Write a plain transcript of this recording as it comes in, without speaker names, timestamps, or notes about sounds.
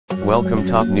Welcome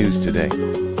top news today.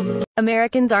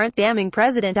 Americans aren't damning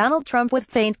President Donald Trump with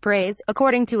faint praise.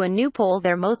 According to a new poll,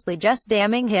 they're mostly just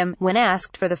damning him when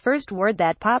asked for the first word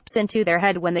that pops into their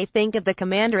head when they think of the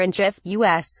Commander-in-Chief,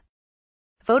 U.S.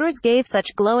 Voters gave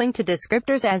such glowing to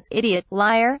descriptors as idiot,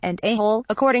 liar, and a-hole,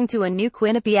 according to a new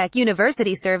Quinnipiac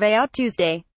University survey out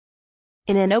Tuesday.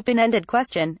 In an open-ended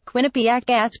question, Quinnipiac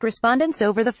asked respondents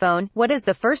over the phone, what is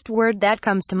the first word that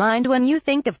comes to mind when you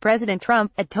think of President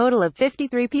Trump? A total of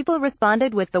 53 people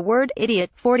responded with the word idiot,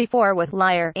 44 with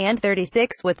liar, and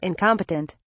 36 with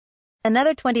incompetent.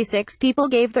 Another 26 people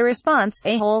gave the response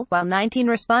a-hole, while 19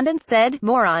 respondents said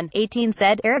moron, 18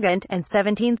 said arrogant, and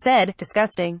 17 said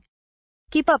disgusting.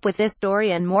 Keep up with this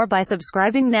story and more by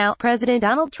subscribing now. President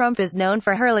Donald Trump is known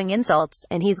for hurling insults,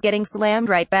 and he's getting slammed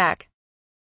right back.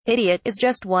 Idiot is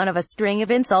just one of a string of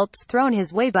insults thrown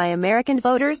his way by American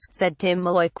voters, said Tim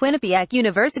Malloy, Quinnipiac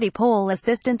University poll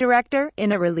assistant director,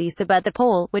 in a release about the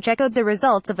poll, which echoed the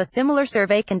results of a similar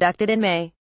survey conducted in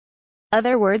May.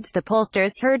 Other words the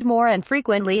pollsters heard more and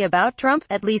frequently about Trump,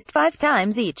 at least 5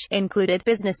 times each, included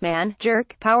businessman,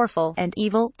 jerk, powerful, and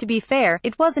evil. To be fair,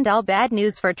 it wasn't all bad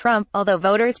news for Trump, although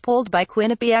voters polled by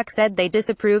Quinnipiac said they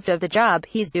disapproved of the job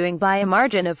he's doing by a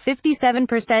margin of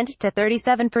 57% to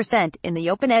 37%. In the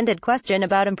open-ended question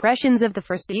about impressions of the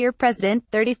first-year president,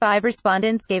 35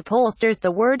 respondents gave pollsters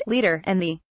the word leader, and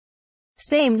the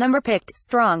same number picked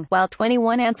strong, while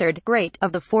 21 answered great.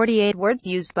 Of the 48 words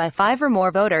used by 5 or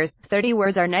more voters, 30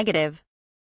 words are negative.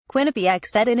 Quinnipiac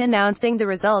said in announcing the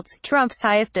results, Trump's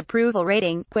highest approval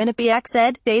rating, Quinnipiac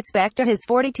said, dates back to his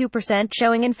 42%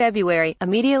 showing in February.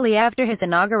 Immediately after his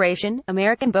inauguration,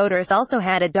 American voters also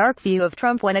had a dark view of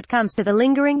Trump when it comes to the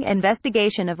lingering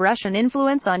investigation of Russian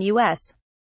influence on U.S.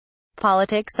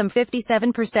 politics. Some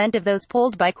 57% of those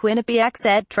polled by Quinnipiac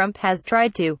said Trump has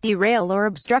tried to derail or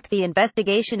obstruct the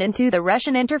investigation into the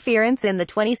Russian interference in the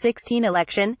 2016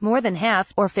 election. More than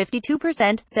half, or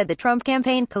 52%, said the Trump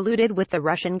campaign colluded with the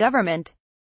Russian government.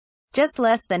 Just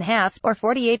less than half, or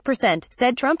 48%,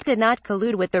 said Trump did not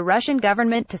collude with the Russian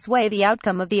government to sway the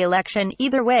outcome of the election.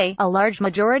 Either way, a large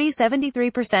majority,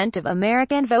 73% of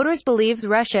American voters, believes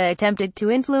Russia attempted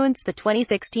to influence the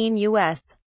 2016 U.S.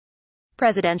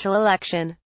 presidential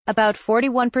election. About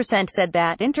 41% said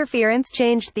that interference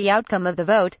changed the outcome of the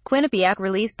vote. Quinnipiac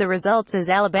released the results as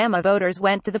Alabama voters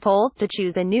went to the polls to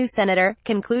choose a new senator,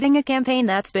 concluding a campaign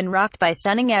that's been rocked by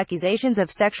stunning accusations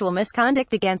of sexual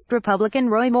misconduct against Republican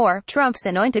Roy Moore, Trump's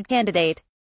anointed candidate.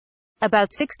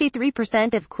 About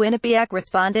 63% of Quinnipiac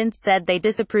respondents said they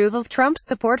disapprove of Trump's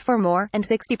support for Moore, and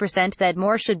 60% said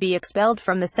Moore should be expelled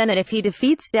from the Senate if he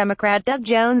defeats Democrat Doug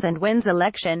Jones and wins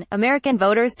election. American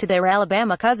voters to their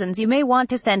Alabama cousins, you may want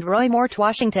to send Roy Moore to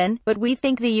Washington, but we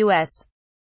think the U.S.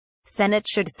 Senate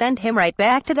should send him right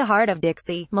back to the heart of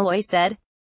Dixie, Malloy said.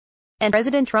 And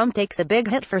President Trump takes a big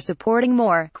hit for supporting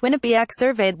Moore. Quinnipiac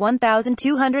surveyed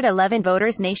 1,211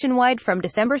 voters nationwide from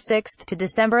December 6 to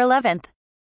December 11.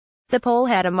 The poll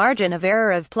had a margin of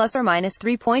error of plus or minus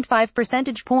 3.5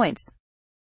 percentage points.